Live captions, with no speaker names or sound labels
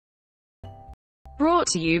Brought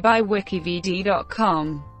to you by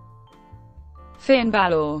WikiVidi.com. Finn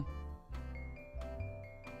Bálor.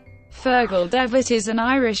 Fergal Devitt is an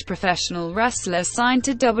Irish professional wrestler signed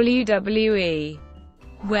to WWE,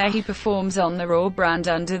 where he performs on the Raw brand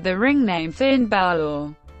under the ring name Finn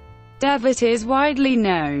Bálor. Devitt is widely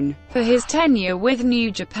known for his tenure with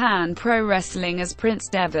New Japan Pro Wrestling as Prince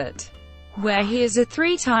Devitt, where he is a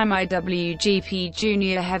three-time IWGP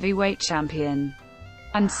Junior Heavyweight Champion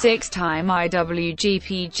and six-time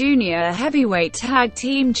IWGP Junior Heavyweight Tag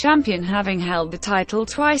Team Champion, having held the title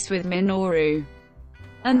twice with Minoru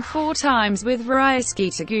and four times with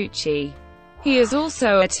Ryusuke Taguchi. He is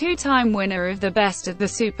also a two-time winner of the Best of the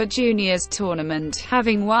Super Juniors tournament,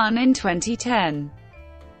 having won in 2010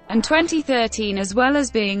 and 2013, as well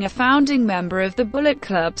as being a founding member of the Bullet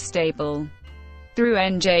Club stable. Through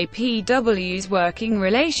NJPW's working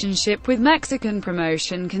relationship with Mexican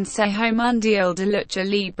promotion Consejo Mundial de Lucha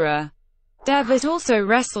Libre, Devitt also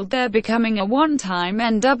wrestled there, becoming a one-time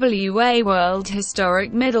NWA World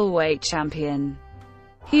Historic Middleweight Champion.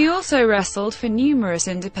 He also wrestled for numerous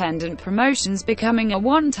independent promotions, becoming a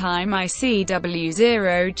one-time ICW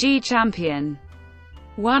Zero-G Champion,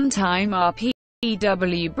 one-time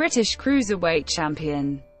RPW British Cruiserweight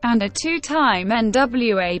Champion, and a two-time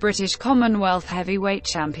NWA British Commonwealth Heavyweight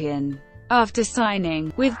Champion. After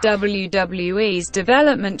signing with WWE's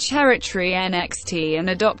development territory NXT and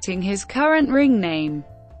adopting his current ring name,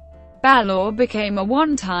 Bálor became a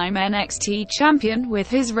one-time NXT champion, with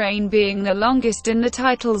his reign being the longest in the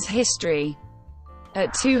title's history,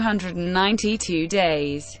 at 292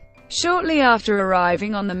 days. Shortly after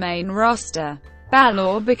arriving on the main roster,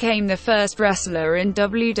 Bálor became the first wrestler in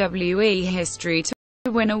WWE history to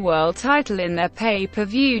win a world title in their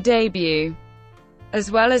pay-per-view debut, as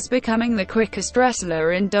well as becoming the quickest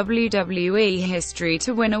wrestler in WWE history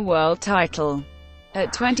to win a world title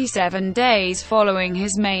at 27 days following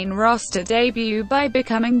his main roster debut by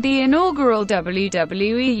becoming the inaugural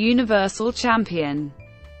WWE Universal Champion.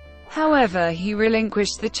 However, he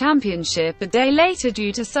relinquished the championship a day later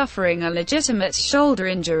due to suffering a legitimate shoulder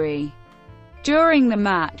injury during the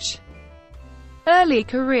match. Early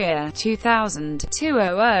career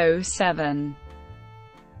 2000-2007.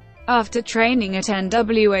 After training at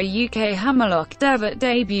NWA UK Hammerlock, Devitt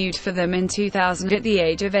debuted for them in 2000 at the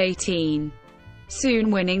age of 18, soon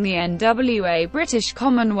winning the NWA British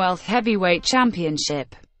Commonwealth Heavyweight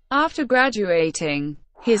Championship. After graduating,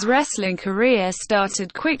 his wrestling career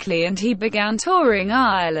started quickly and he began touring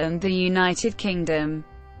Ireland, the United Kingdom,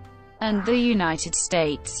 and the United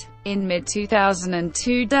States. In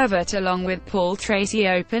mid-2002, Devitt, along with Paul Tracy,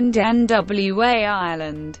 opened NWA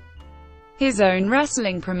Ireland, his own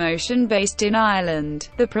wrestling promotion based in Ireland.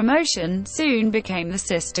 The promotion soon became the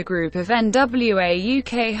sister group of NWA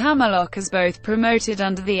UK Hammerlock, as both promoted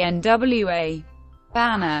under the NWA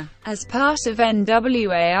banner. As part of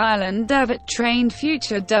NWA Ireland, Devitt trained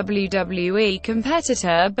future WWE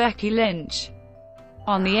competitor Becky Lynch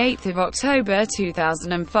on the 8th of October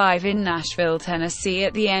 2005 in Nashville, Tennessee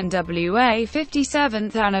at the NWA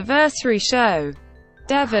 57th anniversary show.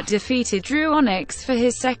 Devitt defeated Drew Onyx for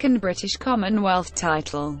his second British Commonwealth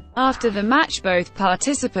title. After the match, both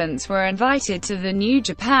participants were invited to the New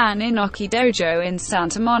Japan Inoki Dojo in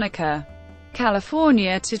Santa Monica,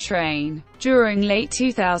 California to train. During late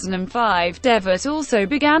 2005, Devitt also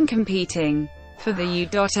began competing for the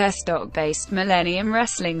U.S.-based Millennium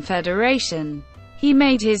Wrestling Federation. He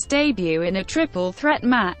made his debut in a triple threat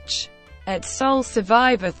match at Soul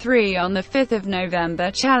Survivor 3 on the 5th of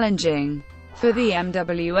November, challenging for the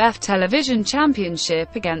MWF Television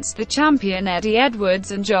Championship against the champion Eddie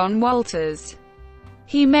Edwards and John Walters.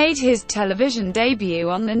 He made his television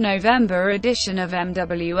debut on the November edition of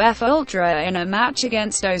MWF Ultra in a match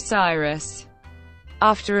against Osiris.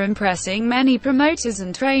 After impressing many promoters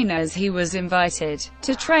and trainers, he was invited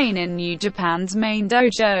to train in New Japan's main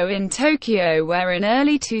dojo in Tokyo, where in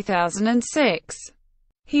early 2006,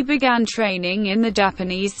 he began training in the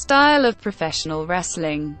Japanese style of professional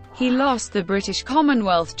wrestling. He lost the British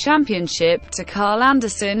Commonwealth Championship to Carl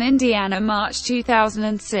Anderson, Indiana, March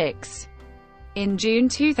 2006. In June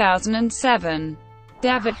 2007,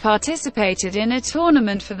 Devitt participated in a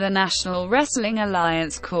tournament for the National Wrestling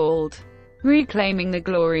Alliance called Reclaiming the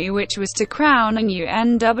Glory, which was to crown a new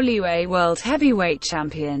NWA World Heavyweight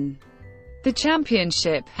Champion. The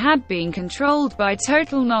championship had been controlled by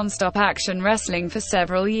Total Nonstop Action Wrestling for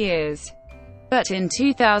several years, but in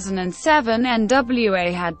 2007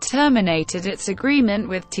 NWA had terminated its agreement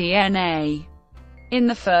with TNA. In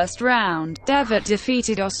the first round, Devitt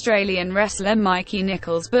defeated Australian wrestler Mikey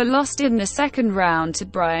Nicholls but lost in the second round to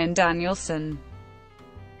Bryan Danielson.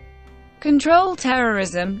 Control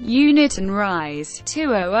Terrorism Unit and Rise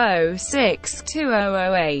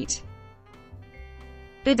 2006-2008.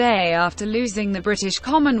 The day after losing the British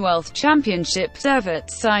Commonwealth Championship,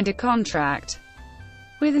 Devitt signed a contract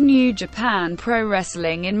with New Japan Pro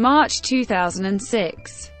Wrestling in March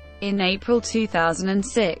 2006. In April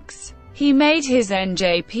 2006, he made his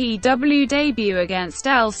NJPW debut against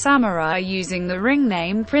El Samurai using the ring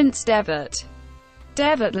name Prince Devitt.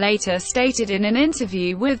 Devitt later stated in an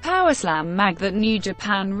interview with Powerslam Mag that New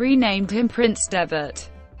Japan renamed him Prince Devitt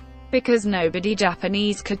because nobody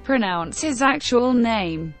Japanese could pronounce his actual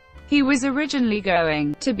name. He was originally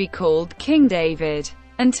going to be called King David,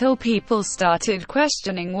 until people started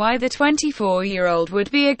questioning why the 24-year-old would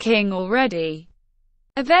be a king already.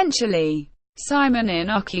 Eventually, Simon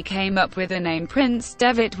Inoki came up with the name Prince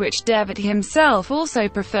Devitt, which Devitt himself also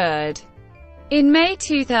preferred. In May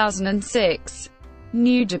 2006,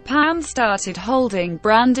 New Japan started holding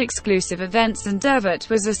brand-exclusive events and Devitt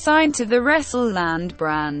was assigned to the WrestleLand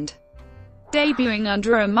brand, debuting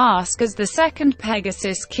under a mask as the second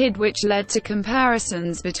Pegasus Kid, which led to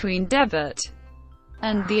comparisons between Devitt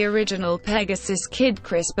and the original Pegasus Kid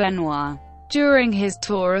Chris Benoit. During his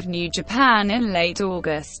tour of New Japan in late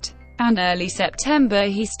August and early September,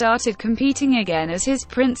 he started competing again as his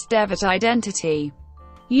Prince Devitt identity,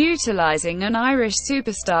 utilizing an Irish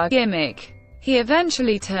superstar gimmick. He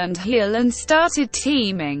eventually turned heel and started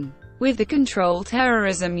teaming with the Control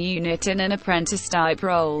Terrorism Unit in an apprentice-type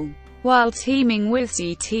role. While teaming with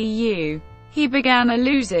CTU, he began a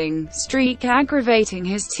losing streak, aggravating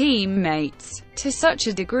his teammates to such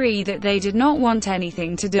a degree that they did not want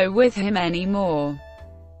anything to do with him anymore.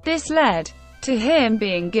 This led to him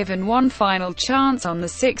being given one final chance on the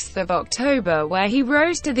 6th of October, where he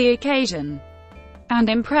rose to the occasion and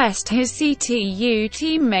impressed his CTU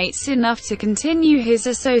teammates enough to continue his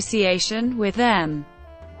association with them.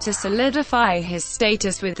 To solidify his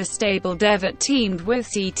status with the stable, Devitt teamed with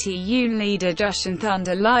CTU leader Jushin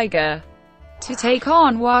Thunder Liger to take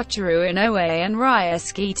on Wataru Inoue and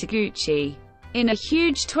Ryusuke Taguchi. In a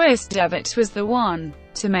huge twist, Devitt was the one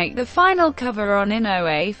to make the final cover on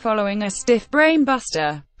Inoue following a stiff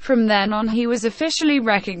brainbuster. From then on, he was officially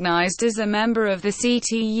recognized as a member of the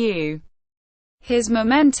CTU. His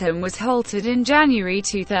momentum was halted in January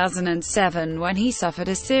 2007 when he suffered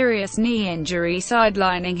a serious knee injury,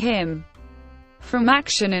 sidelining him from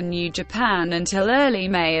action in New Japan until early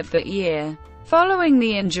May of that year. Following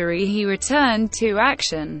the injury, he returned to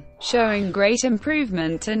action, showing great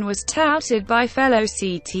improvement, and was touted by fellow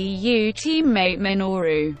CTU teammate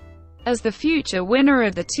Minoru as the future winner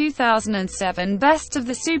of the 2007 Best of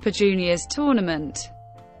the Super Juniors tournament.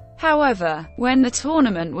 However, when the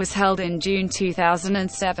tournament was held in June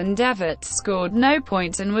 2007, Devitt scored no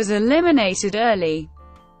points and was eliminated early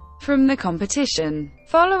from the competition.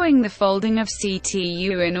 Following the folding of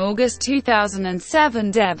CTU in August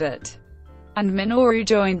 2007, Devitt and Minoru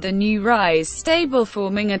joined the New Rise stable,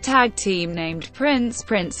 forming a tag team named Prince,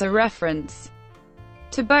 a reference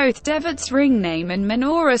to both Devitt's ring name and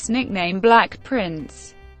Minoru's nickname Black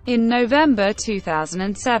Prince. In November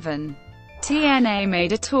 2007, TNA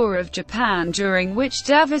made a tour of Japan, during which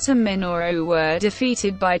Devitt and Minoru were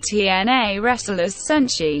defeated by TNA wrestlers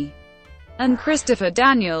Senshi and Christopher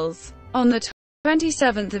Daniels. On the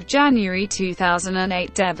 27th of January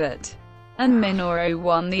 2008, Devitt and Minoru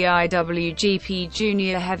won the IWGP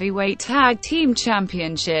Junior Heavyweight Tag Team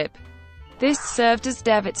Championship. This served as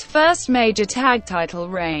Devitt's first major tag title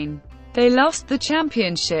reign. They lost the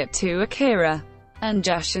championship to Akira and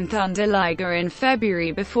Jushin Thunder Liger in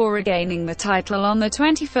February before regaining the title on the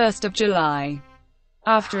 21st of July.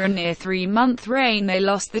 After a near 3-month reign, they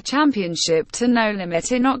lost the championship to No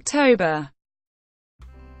Limit in October.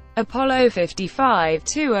 Apollo 55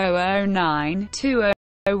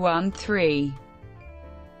 2009-2013.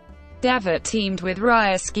 Devitt teamed with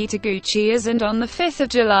Ryusuke Taguchi and on the 5th of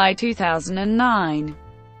July 2009.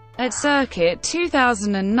 At Circuit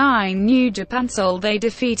 2009 New Japan Seoul, they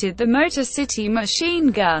defeated the Motor City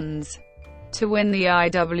Machine Guns to win the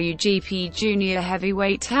IWGP Junior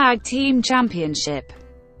Heavyweight Tag Team Championship.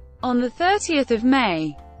 On the 30th of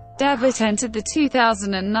May, Devitt entered the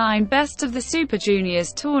 2009 Best of the Super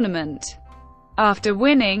Juniors tournament. After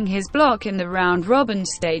winning his block in the round-robin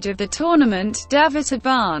stage of the tournament, Devitt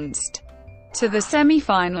advanced to the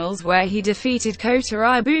semi-finals, where he defeated Kota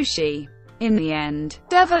Ibushi. In the end,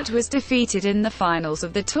 Devitt was defeated in the finals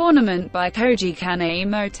of the tournament by Koji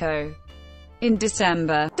Kanemoto. In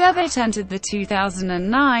December, Devitt entered the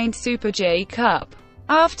 2009 Super J Cup,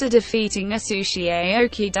 after defeating Atsushi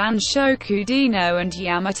Aoki, Danshoku Dino and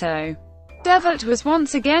Yamato. Devitt was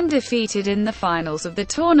once again defeated in the finals of the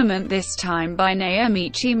tournament, this time by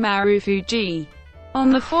Naomichi Marufuji.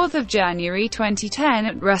 On 4 January 2010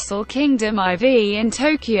 at Wrestle Kingdom IV in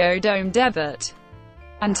Tokyo Dome, Devitt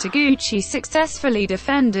and Taguchi successfully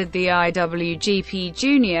defended the IWGP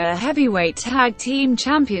Junior Heavyweight Tag Team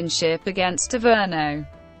Championship against Averno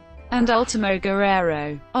and Ultimo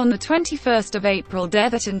Guerrero. On 21 April,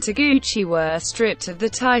 Devitt and Taguchi were stripped of the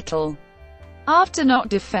title after not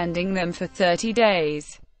defending them for 30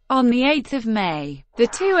 days. On 8 May, the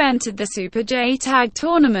two entered the Super J Tag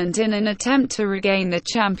Tournament in an attempt to regain the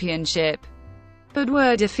championship, but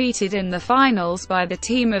were defeated in the finals by the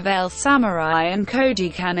team of El Samurai and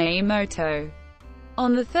Koji Kanemoto.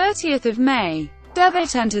 On 30 May,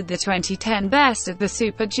 Devitt entered the 2010 Best of the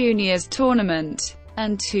Super Juniors tournament,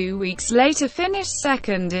 and 2 weeks later finished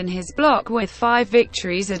second in his block with 5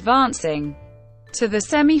 victories, advancing to the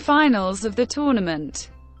semi-finals of the tournament.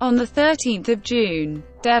 On 13 June,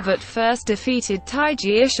 Devitt first defeated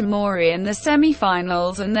Taiji Ishimori in the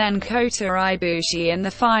semi-finals and then Kota Ibushi in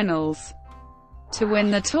the finals to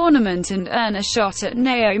win the tournament and earn a shot at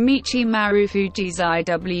Naomichi Marufuji's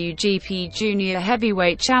IWGP Junior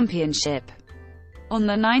Heavyweight Championship. On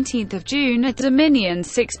 19 June at Dominion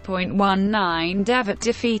 6.19, Devitt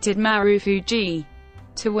defeated Marufuji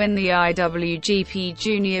to win the IWGP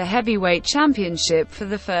Junior Heavyweight Championship for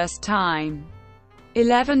the first time.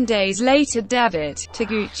 11 days later, Devitt,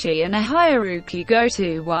 Taguchi and Hayaruki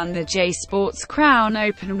Goto won the J-Sports Crown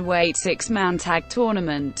Openweight 6-man tag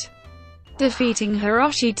tournament, defeating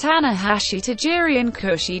Hiroshi Tanahashi, Tajiri and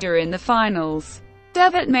Kushida in the finals.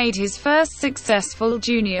 Devitt made his first successful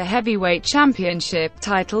Junior Heavyweight Championship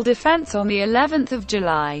title defense on the 11th of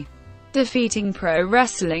July, defeating Pro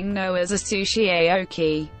Wrestling Noah's Atsushi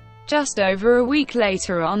Aoki. Just over a week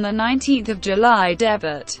later, on the 19th of July,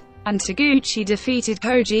 Devitt and Taguchi defeated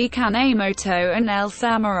Koji Kanemoto and El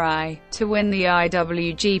Samurai to win the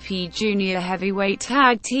IWGP Junior Heavyweight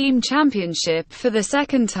Tag Team Championship for the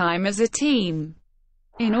second time as a team.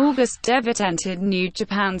 In August, Devitt entered New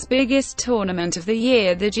Japan's biggest tournament of the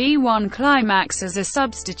year, the G1 Climax, as a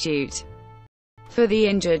substitute for the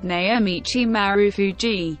injured Naomichi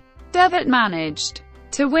Marufuji. Devitt managed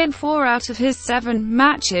to win 4 out of his 7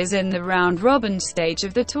 matches in the round-robin stage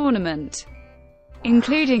of the tournament,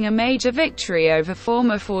 including a major victory over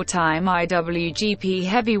former 4-time IWGP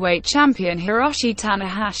Heavyweight Champion Hiroshi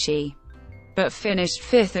Tanahashi, but finished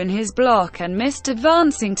 5th in his block and missed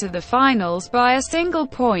advancing to the finals by a single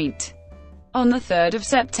point. On 3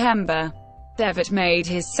 September, Devitt made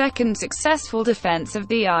his second successful defense of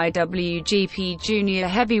the IWGP Junior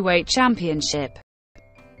Heavyweight Championship,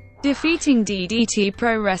 defeating DDT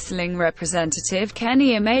Pro Wrestling representative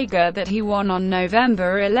Kenny Omega that he won on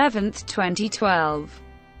November 11, 2012.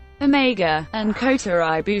 Omega and Kota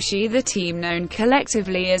Ibushi, the team known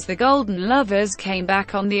collectively as the Golden Lovers, came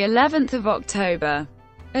back on the 11th of October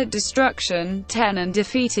at Destruction 10 and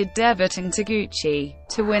defeated Devitt and Taguchi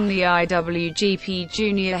to win the IWGP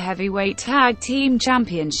Junior Heavyweight Tag Team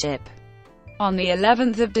Championship. On the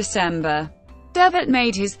 11th of December, Devitt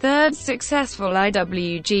made his third successful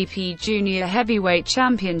IWGP Junior Heavyweight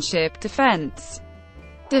Championship defense,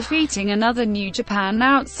 defeating another New Japan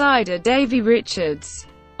outsider, Davey Richards.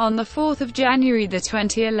 On 4 January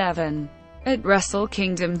 2011, at Wrestle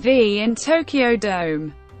Kingdom V in Tokyo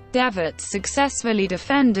Dome, Devitt successfully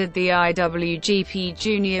defended the IWGP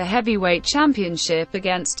Junior Heavyweight Championship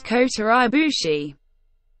against Kota Ibushi,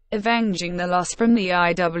 avenging the loss from the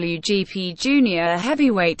IWGP Junior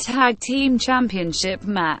Heavyweight Tag Team Championship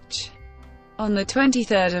match. On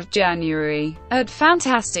 23 January, at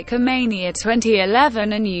Fantastica Mania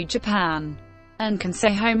 2011, a New Japan and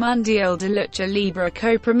Consejo Mundial de Lucha Libre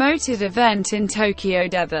co-promoted event in Tokyo,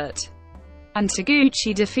 Devitt and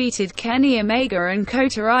Taguchi defeated Kenny Omega and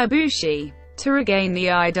Kota Ibushi to regain the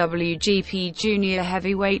IWGP Junior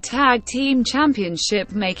Heavyweight Tag Team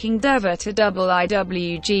Championship, making Devitt a double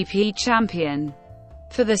IWGP champion.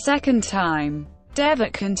 For the second time,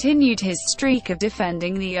 Devitt continued his streak of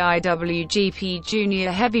defending the IWGP Junior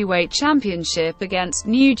Heavyweight Championship against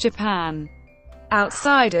New Japan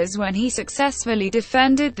outsiders when he successfully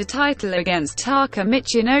defended the title against Taka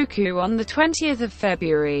Michinoku on 20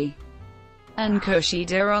 February and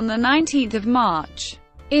Kushida on 19 March.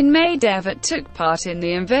 In May, Devitt took part in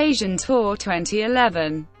the Invasion Tour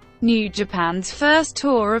 2011, New Japan's first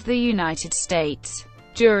tour of the United States,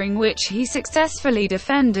 during which he successfully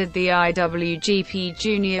defended the IWGP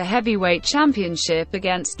Junior Heavyweight Championship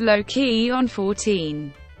against Low-Ki on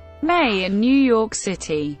 14 May in New York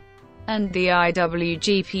City, and the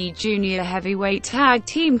IWGP Junior Heavyweight Tag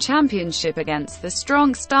Team Championship against the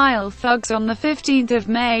Strong Style Thugs on 15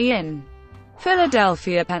 May in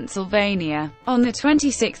Philadelphia, Pennsylvania. On the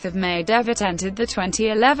 26th of May, Devitt entered the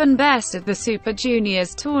 2011 Best of the Super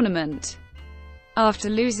Juniors tournament. After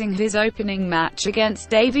losing his opening match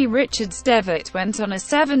against Davey Richards, Devitt went on a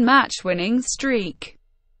 7-match winning streak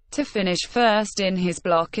to finish first in his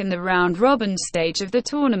block in the round-robin stage of the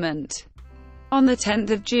tournament. On the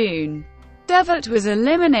 10th of June, Devitt was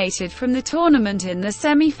eliminated from the tournament in the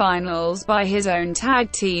semi-finals by his own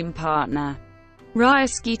tag team partner,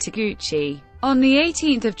 Ryusuke Taguchi. On the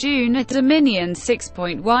 18th of June at Dominion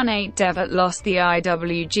 6.18, Devitt lost the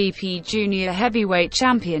IWGP Junior Heavyweight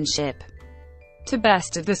Championship to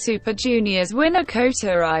Best of the Super Juniors winner Kota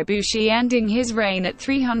Ibushi, ending his reign at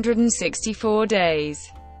 364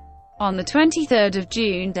 days. On the 23rd of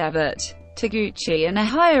June, Devitt, Taguchi and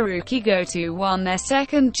Hayaruki Goto won their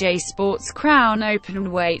second J Sports Crown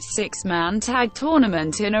Openweight 6-man tag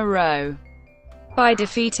tournament in a row by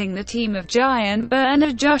defeating the team of Giant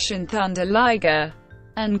Burner, Josh and Thunder Liger,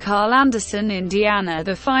 and Carl Anderson, Indiana,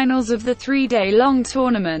 the finals of the 3-day-long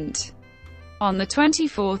tournament. On the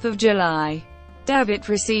 24th of July, Devitt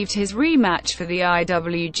received his rematch for the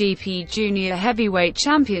IWGP Junior Heavyweight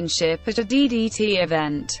Championship at a DDT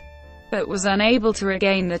event, but was unable to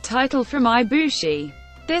regain the title from Ibushi.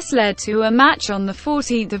 This led to a match on the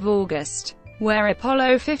 14th of August, where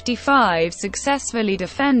Apollo 55 successfully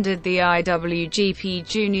defended the IWGP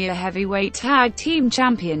Junior Heavyweight Tag Team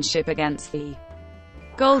Championship against the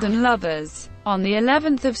Golden Lovers. On the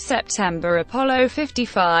 11th of September, Apollo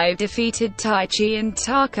 55 defeated Taichi and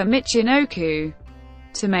Taka Michinoku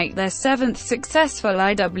to make their 7th successful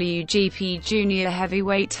IWGP Junior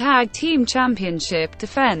Heavyweight Tag Team Championship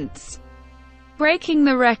defense, breaking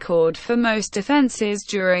the record for most defenses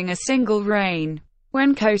during a single reign,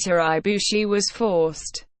 when Kota Ibushi was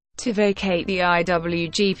forced to vacate the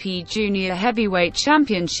IWGP Junior Heavyweight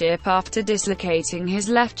Championship after dislocating his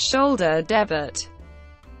left shoulder. Devitt,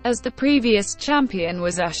 as the previous champion,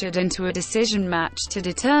 was ushered into a decision match to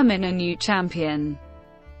determine a new champion.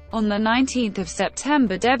 On the 19th of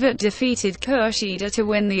September, Devitt defeated Kushida to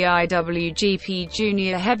win the IWGP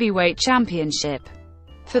Junior Heavyweight Championship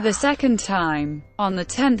for the second time. On the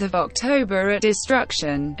 10th of October at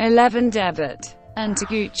Destruction 11, Devitt and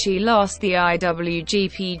Taguchi lost the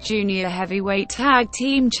IWGP Junior Heavyweight Tag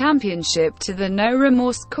Team Championship to the No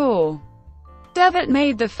Remorse Corps. Devitt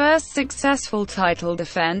made the first successful title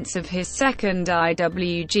defense of his second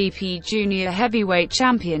IWGP Junior Heavyweight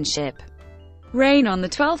Championship reign on the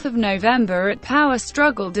 12th of November at Power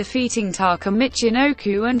Struggle, defeating Taka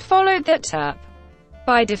Michinoku, and followed that up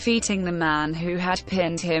by defeating the man who had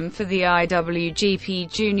pinned him for the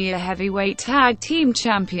IWGP Junior Heavyweight Tag Team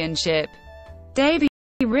Championship, Davey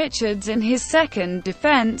Richards, in his second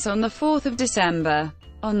defense on the 4th of December.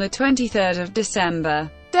 On the 23rd of December,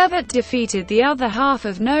 Devitt defeated the other half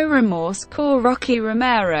of No Remorse Corps, Rocky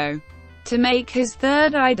Romero, to make his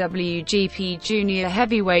third IWGP Junior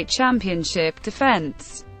Heavyweight Championship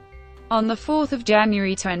defense. On the 4th of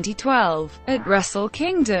January 2012, at Wrestle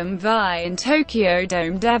Kingdom VI in Tokyo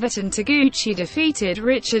Dome, Devitt and Taguchi defeated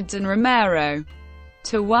Richards and Romero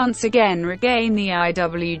to once again regain the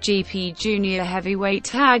IWGP Junior Heavyweight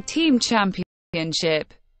Tag Team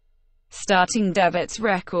Championship, starting Devitt's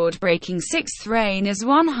record-breaking 6th reign as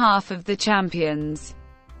one half of the champions.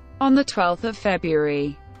 On the 12th of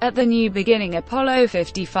February, at the New Beginning, Apollo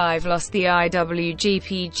 55 lost the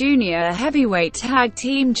IWGP Junior Heavyweight Tag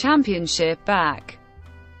Team Championship back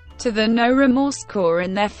to the No Remorse Corps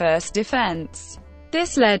in their first defense.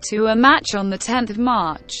 This led to a match on the 10th of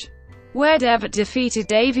March, where Devitt defeated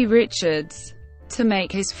Davey Richards to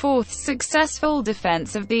make his 4th successful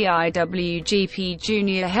defense of the IWGP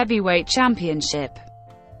Junior Heavyweight Championship.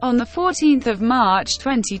 On the 14th of March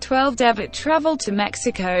 2012, Devitt traveled to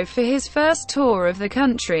Mexico for his first tour of the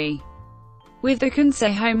country with the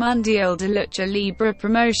Consejo Mundial de Lucha Libre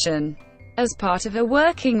promotion, as part of a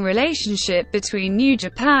working relationship between New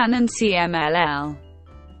Japan and CMLL.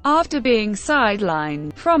 After being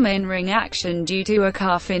sidelined from in-ring action due to a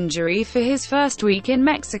calf injury for his first week in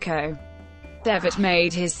Mexico, Devitt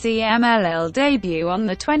made his CMLL debut on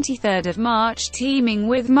the 23rd of March, teaming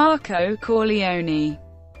with Marco Corleone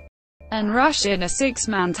and Rush in a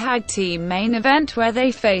 6-man tag team main event where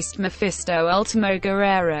they faced Mephisto, Ultimo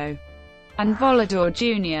Guerrero, and Volador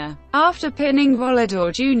Jr. After pinning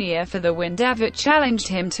Volador Jr. for the win, Devitt challenged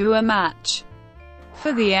him to a match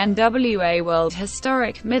for the NWA World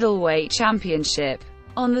Historic Middleweight Championship.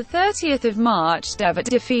 On the 30th of March, Devitt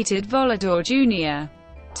defeated Volador Jr.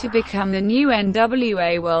 to become the new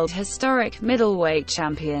NWA World Historic Middleweight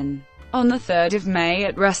Champion. On the 3rd of May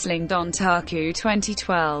at Wrestling Dontaku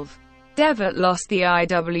 2012, Devitt lost the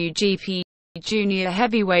IWGP Junior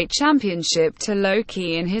Heavyweight Championship to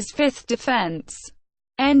Low-Ki in his fifth defense,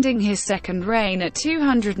 ending his second reign at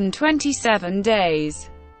 227 days.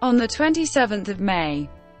 On the 27th of May,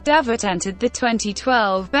 Devitt entered the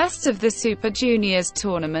 2012 Best of the Super Juniors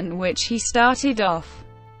tournament, which he started off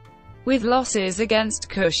with losses against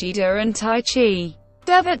Kushida and Taichi.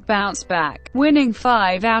 Devitt bounced back, winning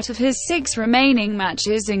 5 out of his 6 remaining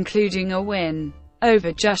matches, including a win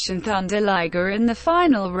over Jushin Thunder Liger in the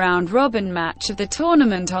final round-robin match of the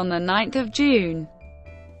tournament on the 9th of June,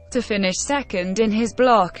 to finish second in his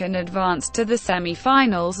block and advance to the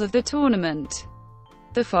semi-finals of the tournament.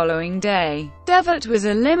 The following day, Devitt was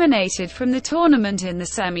eliminated from the tournament in the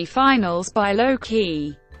semi-finals by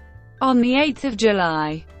Low-Ki. On the 8th of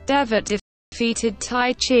July, Devitt defeated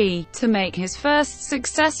Taichi to make his first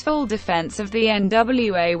successful defense of the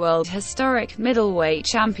NWA World Historic Middleweight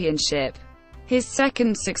Championship. His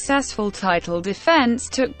second successful title defense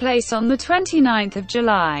took place on the 29th of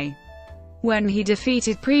July, when he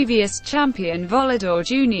defeated previous champion Volador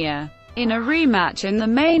Jr. in a rematch in the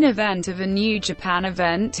main event of a New Japan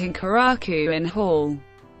event in Korakuen Hall.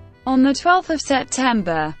 On the 12th of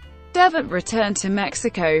September, Devitt returned to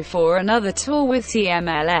Mexico for another tour with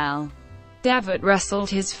CMLL. Devitt wrestled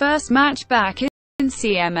his first match back in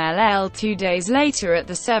CMLL 2 days later at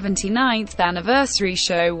the 79th anniversary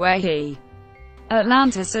show, where he,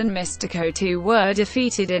 Atlantis and Mystico II were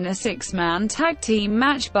defeated in a 6-man tag team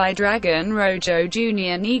match by Dragon Rojo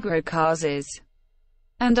Jr., Negro Cazes,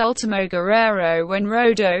 and Ultimo Guerrero, when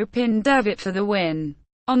Rojo pinned Devitt for the win.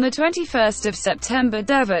 On the 21st of September,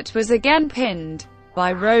 Devitt was again pinned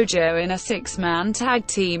by Rojo in a 6-man tag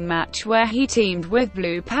team match where he teamed with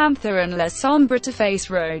Blue Panther and La Sombra to face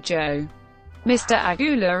Rojo, Mr.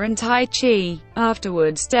 Aguilar and Taichi.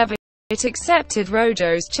 Afterwards, Devitt accepted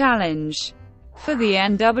Rojo's challenge for the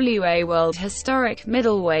NWA World Historic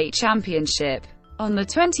Middleweight Championship. On the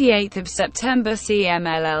 28th of September,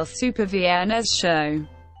 CMLL Super Vienna's show,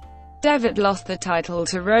 Devitt lost the title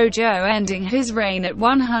to Rojo, ending his reign at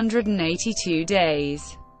 182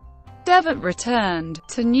 days. Devitt returned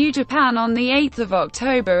to New Japan on the 8th of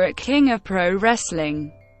October at King of Pro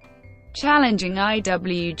Wrestling, challenging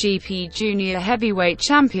IWGP Junior Heavyweight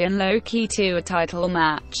Champion Low-Ki to a title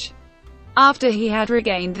match, after he had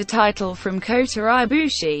regained the title from Kota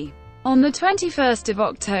Ibushi. On the 21st of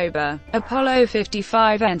October, Apollo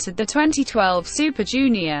 55 entered the 2012 Super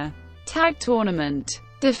Junior Tag Tournament,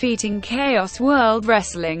 defeating Chaos World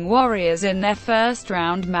Wrestling Warriors in their first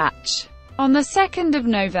round match. On the 2nd of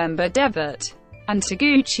November, Devitt and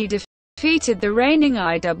Taguchi defeated the reigning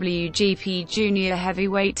IWGP Junior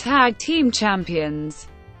Heavyweight Tag Team Champions,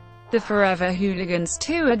 the Forever Hooligans,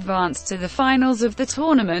 to advance to the finals of the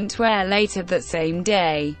tournament, where later that same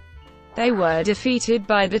day, they were defeated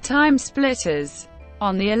by the Time Splitters.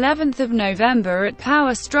 On the 11th of November at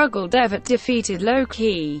Power Struggle, Devitt defeated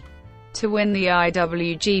Low-Ki to win the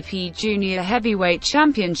IWGP Junior Heavyweight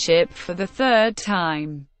Championship for the third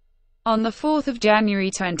time. On the 4th of January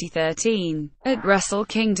 2013, at Wrestle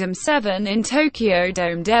Kingdom 7 in Tokyo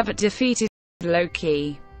Dome, Devitt defeated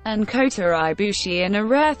Low-Ki and Kota Ibushi in a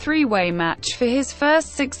rare 3-way match for his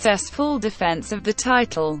first successful defense of the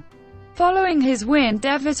title. Following his win,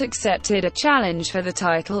 Devitt accepted a challenge for the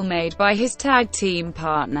title made by his tag team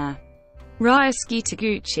partner, Ryusuke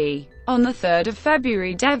Taguchi. On the 3rd of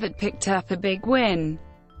February, Devitt picked up a big win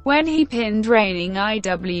when he pinned reigning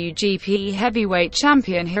IWGP Heavyweight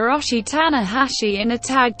Champion Hiroshi Tanahashi in a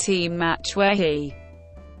tag team match where he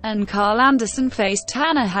and Carl Anderson faced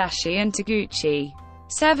Tanahashi and Taguchi.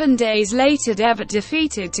 7 days later, Devitt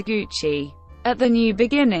defeated Taguchi at the New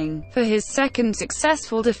Beginning for his second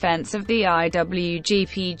successful defense of the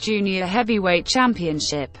IWGP Junior Heavyweight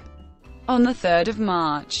Championship. On the 3rd of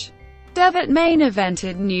March, Devitt main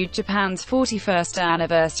evented New Japan's 41st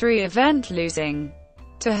anniversary event, losing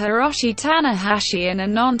to Hiroshi Tanahashi in a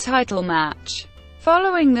non-title match.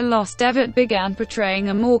 Following the loss, Devitt began portraying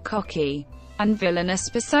a more cocky and villainous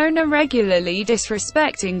persona, regularly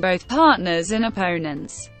disrespecting both partners and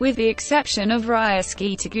opponents, with the exception of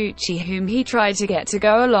Ryusuke Taguchi, whom he tried to get to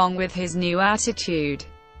go along with his new attitude.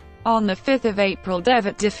 On the 5th of April,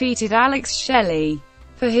 Devitt defeated Alex Shelley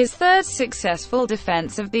for his third successful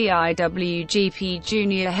defense of the IWGP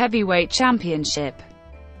Junior Heavyweight Championship.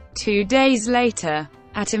 2 days later,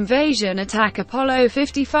 at Invasion Attack, Apollo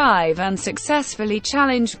 55 unsuccessfully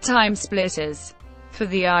challenged Time Splitters for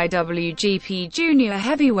the IWGP Junior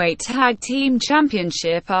Heavyweight Tag Team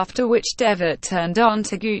Championship, after which Devitt turned on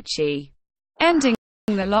Taguchi, ending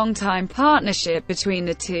the long-time partnership between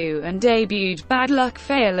the two, and debuted Bad Luck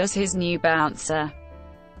Fale as his new bouncer,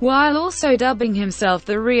 while also dubbing himself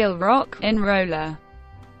the Real Rock and Roller.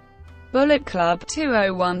 Bullet Club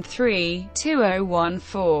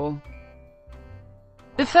 2013-2014.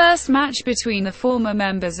 The first match between the former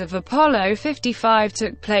members of Apollo 55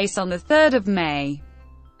 took place on the 3rd of May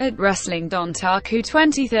at Wrestling Dontaku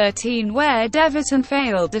 2013, where Devitt and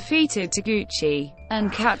Fergal defeated Taguchi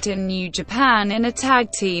and Captain New Japan in a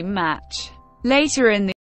tag team match. Later in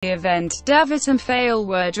the event, Devitt and Fergal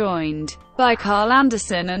were joined by Carl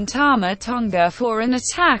Anderson and Tama Tonga for an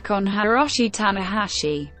attack on Hiroshi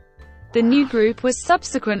Tanahashi. The new group was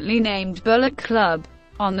subsequently named Bullet Club.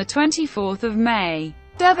 On the 24th of May,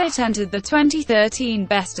 Devitt entered the 2013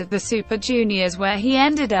 Best of the Super Juniors, where he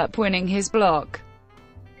ended up winning his block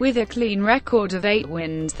with a clean record of 8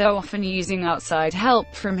 wins, though often using outside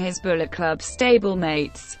help from his Bullet Club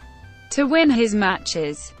stablemates to win his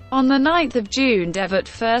matches. On the 9th of June, Devitt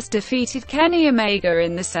first defeated Kenny Omega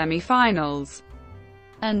in the semi-finals,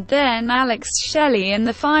 and then Alex Shelley in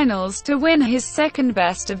the finals to win his second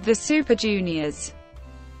Best of the Super Juniors.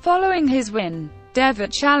 Following his win,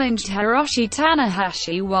 Devitt challenged Hiroshi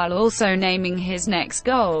Tanahashi while also naming his next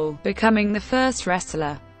goal, becoming the first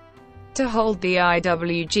wrestler to hold the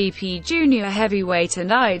IWGP Junior Heavyweight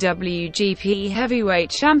and IWGP Heavyweight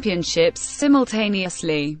Championships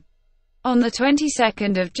simultaneously. On the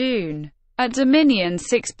 22nd of June, at Dominion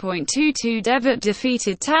 6.22, Devitt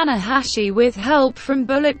defeated Tanahashi with help from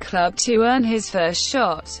Bullet Club to earn his first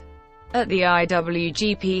shot at the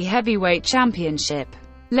IWGP Heavyweight Championship.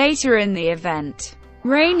 Later in the event,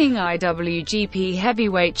 reigning IWGP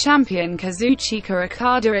Heavyweight Champion Kazuchika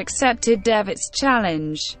Okada accepted Devitt's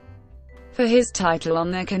challenge for his title on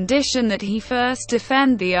the condition that he first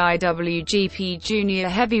defend the IWGP Junior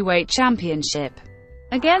Heavyweight Championship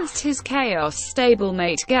against his Chaos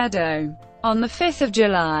stablemate Gedo. On the 5th of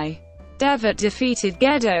July, Devitt defeated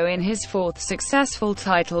Gedo in his 4th successful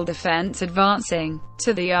title defense, advancing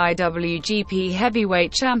to the IWGP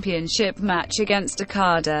Heavyweight Championship match against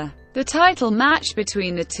Okada. The title match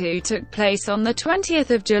between the two took place on the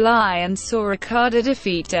 20th of July and saw Okada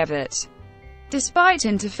defeat Devitt, despite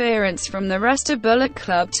interference from the rest of Bullet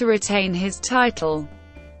Club, to retain his title.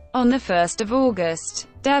 On the 1st of August,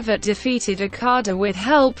 Devitt defeated Okada with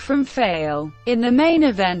help from Fergal in the main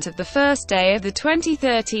event of the first day of the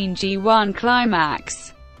 2013 G1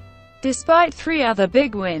 Climax. Despite 3 other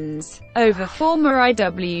big wins over former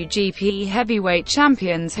IWGP Heavyweight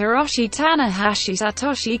Champions Hiroshi Tanahashi,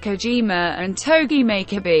 Satoshi Kojima and Togi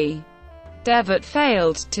Makabe, Devitt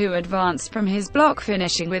failed to advance from his block,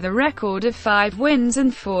 finishing with a record of 5 wins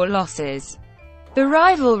and 4 losses. The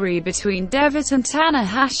rivalry between Devitt and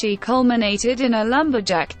Tanahashi culminated in a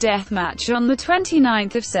lumberjack death match on the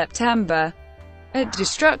 29th of September at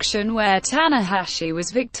Destruction, where Tanahashi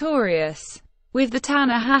was victorious. With the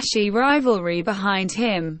Tanahashi rivalry behind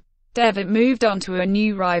him, Devitt moved on to a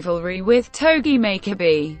new rivalry with Togi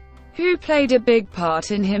Makabe, who played a big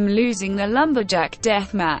part in him losing the lumberjack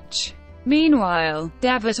death match. Meanwhile,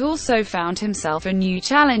 Devitt also found himself a new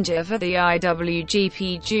challenger for the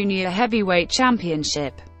IWGP Junior Heavyweight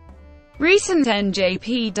Championship. Recent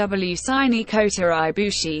NJPW signee Kota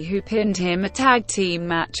Ibushi, who pinned him a tag team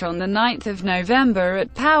match on the 9th of November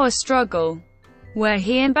at Power Struggle, where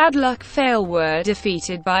he and Bad Luck Fale were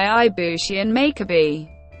defeated by Ibushi and Makabe.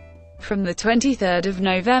 From the 23rd of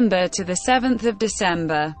November to the 7th of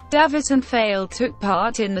December, Devitt and Fale took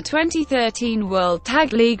part in the 2013 World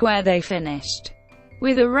Tag League, where they finished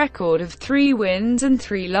with a record of 3 wins and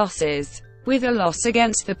 3 losses, with a loss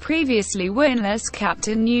against the previously winless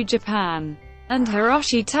Captain New Japan and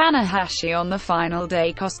Hiroshi Tanahashi on the final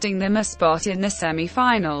day, costing them a spot in the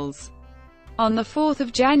semi-finals. On the 4th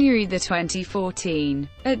of January 2014,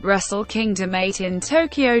 at Wrestle Kingdom 8 in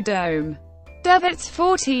Tokyo Dome, Devitt's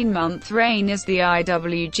 14-month reign as the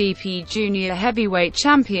IWGP Junior Heavyweight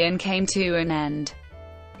Champion came to an end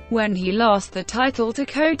when he lost the title to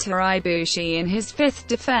Kota Ibushi in his 5th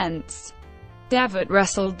defense. Devitt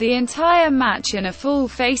wrestled the entire match in a full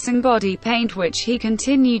face and body paint, which he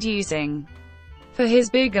continued using for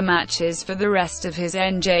his bigger matches for the rest of his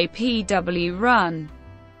NJPW run.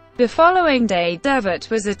 The following day,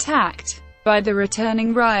 Devitt was attacked by the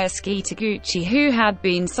returning Ryusuke Taguchi, who had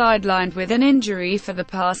been sidelined with an injury for the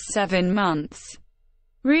past 7 months,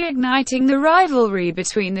 reigniting the rivalry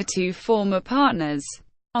between the two former partners.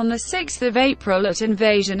 On the 6th of April at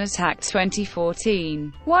Invasion Attack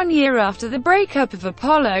 2014, 1 year after the breakup of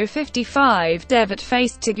Apollo 55, Devitt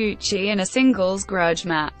faced Taguchi in a singles grudge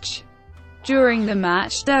match. During the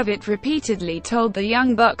match, Devitt repeatedly told the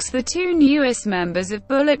Young Bucks, the 2 newest members of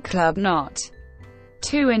Bullet Club, not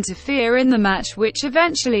to interfere in the match, which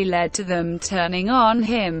eventually led to them turning on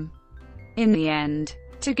him. In the end,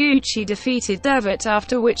 Taguchi defeated Devitt,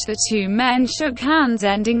 after which the two men shook hands,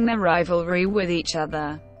 ending their rivalry with each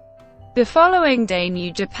other. The following day,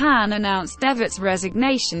 New Japan announced Devitt's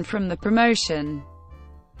resignation from the promotion.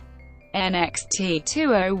 NXT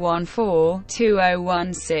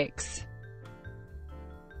 2014-2016.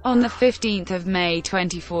 On 15 May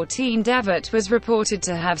 2014, Devitt was reported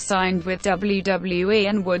to have signed with WWE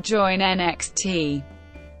and would join NXT,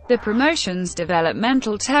 the promotion's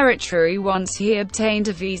developmental territory, once he obtained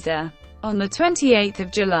a visa. On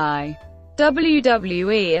 28 July,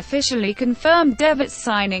 WWE officially confirmed Devitt's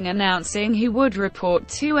signing, announcing he would report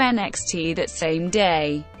to NXT that same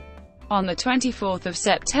day. On 24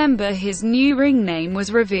 September, his new ring name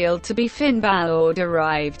was revealed to be Finn Bálor,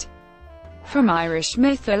 derived from Irish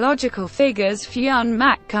mythological figures Fionn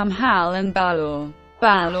Mac Cumhall and Bálor.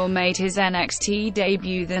 Bálor made his NXT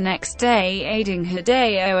debut the next day, aiding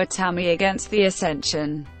Hideo Itami against the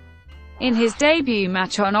Ascension. In his debut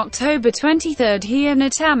match on October 23, he and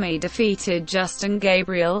Itami defeated Justin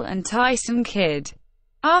Gabriel and Tyson Kidd.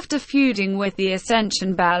 After feuding with the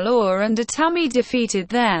Ascension, Bálor and Itami defeated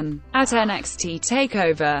them at NXT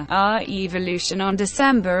TakeOver Evolution on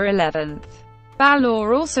December 11.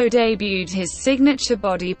 Bálor also debuted his signature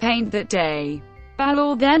body paint that day.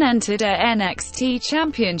 Bálor then entered a NXT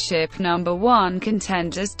Championship No. 1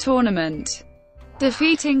 Contenders Tournament,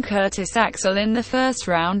 defeating Curtis Axel in the first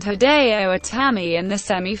round, Hideo Itami in the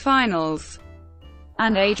semi-finals,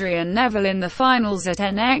 and Adrian Neville in the finals at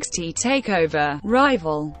NXT TakeOver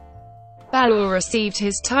Rival. Bálor received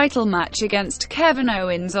his title match against Kevin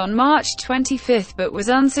Owens on March 25, but was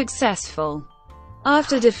unsuccessful.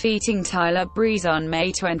 After defeating Tyler Breeze on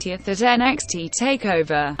May 20 at NXT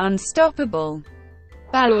TakeOver Unstoppable,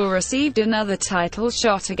 Bálor received another title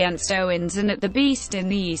shot against Owens and at the Beast in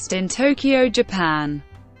the East in Tokyo, Japan,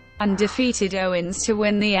 and defeated Owens to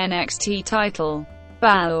win the NXT title.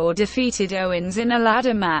 Bálor defeated Owens in a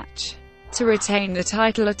ladder match to retain the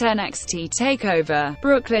title at NXT TakeOver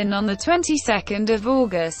Brooklyn on the 22nd of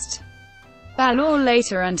August. Bálor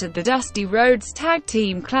later entered the Dusty Rhodes Tag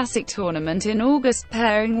Team Classic Tournament in August,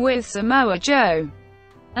 pairing with Samoa Joe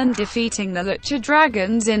and defeating the Lucha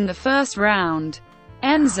Dragons in the first round.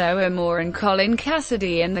 Enzo Amore and Colin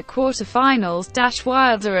Cassidy in the quarterfinals, Dash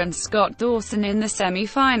Wilder and Scott Dawson in the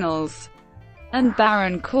semi-finals, and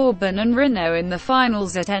Baron Corbin and Rhino in the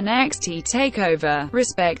finals at NXT TakeOver,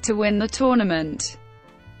 respect, to win the tournament.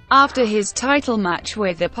 After his title match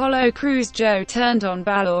with Apollo Crews, Joe turned on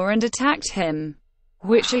Bálor and attacked him,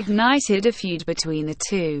 which ignited a feud between the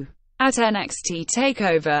two. At NXT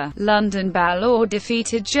TakeOver London, Bálor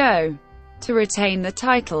defeated Joe to retain the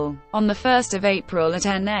title. On 1 April at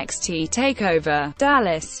NXT TakeOver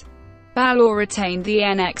Dallas, Bálor retained the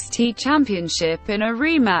NXT Championship in a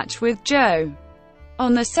rematch with Joe.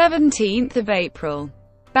 On 17 April,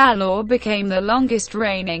 Bálor became the longest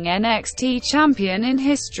reigning NXT champion in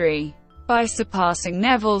history, by surpassing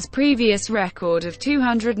Neville's previous record of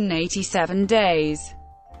 287 days.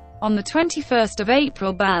 On 21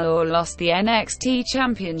 April, Bálor lost the NXT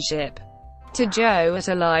Championship to Joe at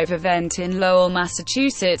a live event in Lowell,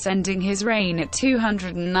 Massachusetts, ending his reign at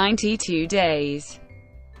 292 days.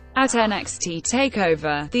 At NXT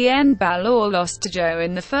TakeOver The End, Bálor lost to Joe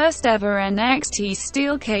in the first ever NXT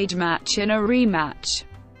Steel Cage match in a rematch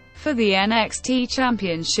for the NXT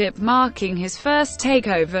Championship, marking his first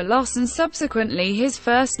TakeOver loss and subsequently his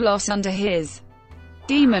first loss under his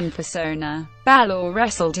Demon persona. Bálor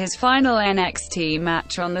wrestled his final NXT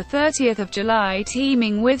match on 30 July,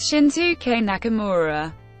 teaming with Shinsuke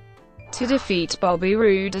Nakamura to defeat Bobby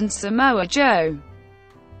Roode and Samoa Joe.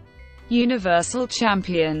 Universal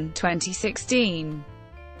Champion 2016.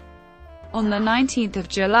 On 19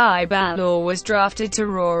 July, Bálor was drafted to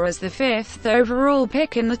Raw as the 5th overall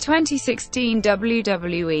pick in the 2016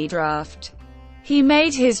 WWE Draft. He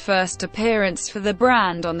made his first appearance for the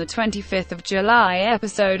brand on the 25 July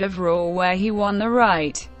episode of Raw, where he won the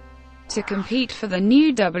right to compete for the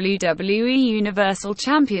new WWE Universal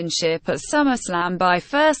Championship at SummerSlam by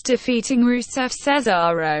first defeating Rusev,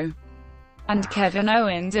 Cesaro, and Kevin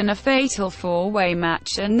Owens in a fatal four-way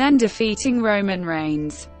match, and then defeating Roman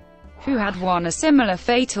Reigns, who had won a similar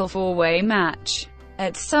fatal four-way match.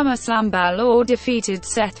 At SummerSlam, Bálor defeated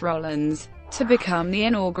Seth Rollins to become the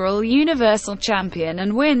inaugural Universal Champion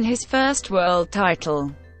and win his first world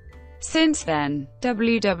title. Since then,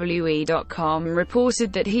 WWE.com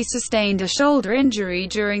reported that he sustained a shoulder injury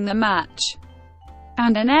during the match,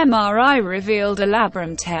 and an MRI revealed a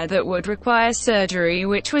labrum tear that would require surgery,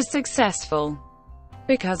 which was successful.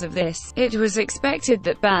 Because of this, it was expected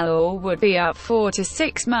that Bálor would be out 4 to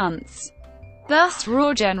 6 months. Thus,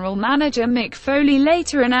 Raw general manager Mick Foley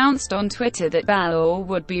later announced on Twitter that Bálor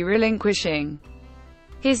would be relinquishing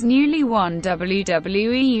his newly won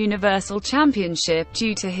WWE Universal Championship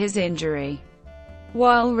due to his injury.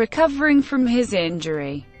 While recovering from his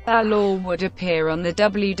injury, Bálor would appear on the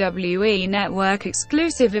WWE Network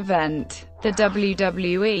exclusive event, the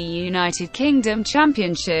WWE United Kingdom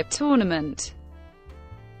Championship Tournament.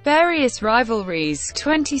 Various rivalries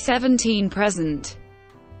 2017 present.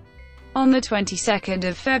 On the 22nd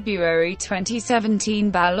of February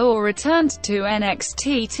 2017, Bálor returned to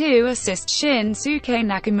NXT to assist Shinsuke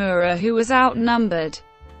Nakamura, who was outnumbered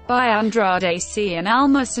by Andrade Cien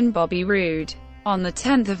Almas and Bobby Roode. On the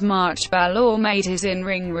 10th of March, Bálor made his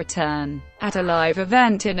in-ring return at a live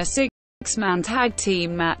event in a six-man tag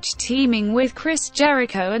team match teaming with Chris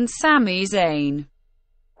Jericho and Sami Zayn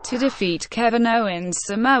to defeat Kevin Owens,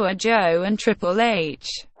 Samoa Joe and Triple H.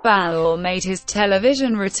 Bálor made his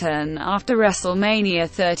television return after WrestleMania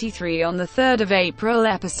 33 on the 3rd of April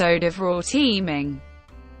episode of Raw, teaming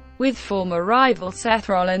with former rival Seth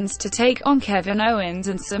Rollins to take on Kevin Owens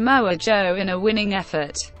and Samoa Joe in a winning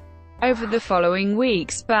effort. Over the following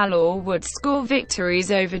weeks, Bálor would score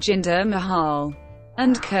victories over Jinder Mahal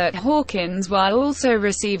and Kurt Hawkins, while also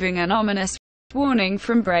receiving an ominous warning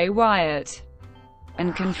from Bray Wyatt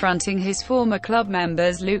and confronting his former club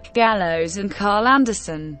members Luke Gallows and Carl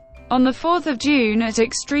Anderson. On the 4th of June at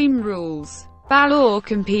Extreme Rules, Bálor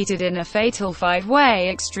competed in a fatal 5-way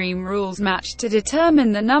Extreme Rules match to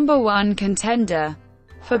determine the #1 contender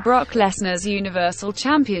for Brock Lesnar's Universal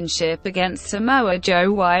Championship against Samoa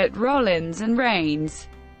Joe, Wyatt, Rollins and Reigns,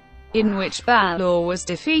 in which Bálor was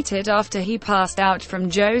defeated after he passed out from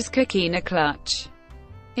Joe's Coquina Clutch.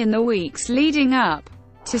 In the weeks leading up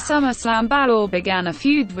to SummerSlam, Bálor began a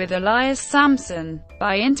feud with Elias Samson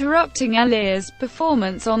by interrupting Elias'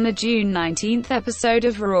 performance on the June 19 episode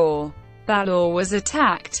of Raw. Bálor was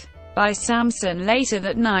attacked by Samson later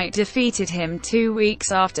that night, defeated him 2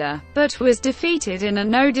 weeks after, but was defeated in a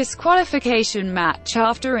no disqualification match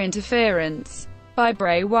after interference by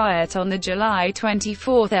Bray Wyatt on the July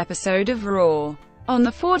 24 episode of Raw. On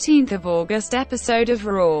the 14th of August episode of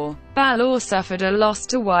Raw, Bálor suffered a loss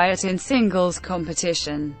to Wyatt in singles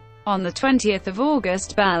competition. On the 20th of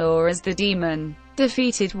August, Bálor as the Demon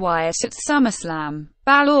defeated Wyatt at SummerSlam.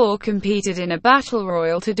 Bálor competed in a battle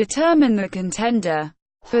royal to determine the contender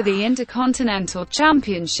for the Intercontinental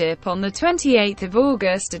Championship on the 28th of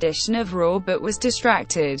August edition of Raw, but was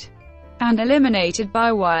distracted and eliminated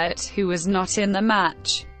by Wyatt, who was not in the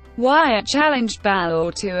match. Wyatt challenged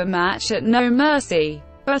Bálor to a match at No Mercy,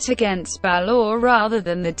 but against Bálor rather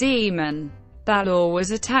than the Demon. Bálor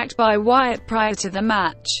was attacked by Wyatt prior to the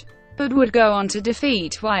match, but would go on to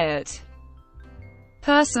defeat Wyatt.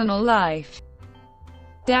 Personal life.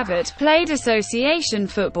 Devitt played association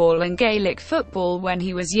football and Gaelic football when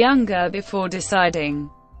he was younger before deciding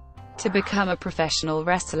to become a professional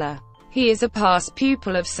wrestler. He is a past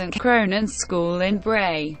pupil of St. Cronan's School in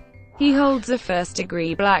Bray. He holds a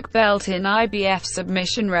first-degree black belt in IBF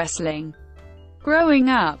submission wrestling. Growing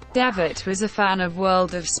up, Devitt was a fan of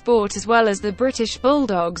World of Sport as well as the British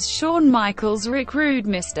Bulldogs Shawn Michaels, Rick Rude,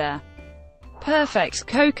 Mr. Perfect,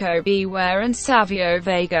 Coco Beware and Savio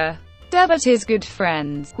Vega. Devitt is good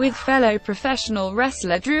friends with fellow professional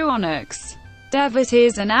wrestler Drew Onyx. Devitt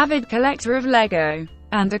is an avid collector of Lego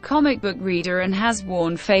and a comic book reader, and has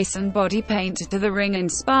worn face and body paint to the ring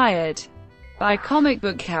inspired by comic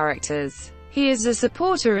book characters. He is a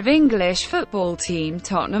supporter of English football team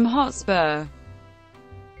Tottenham Hotspur.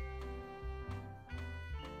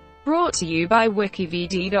 Brought to you by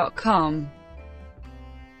WikiVidi.com.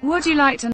 Would you like to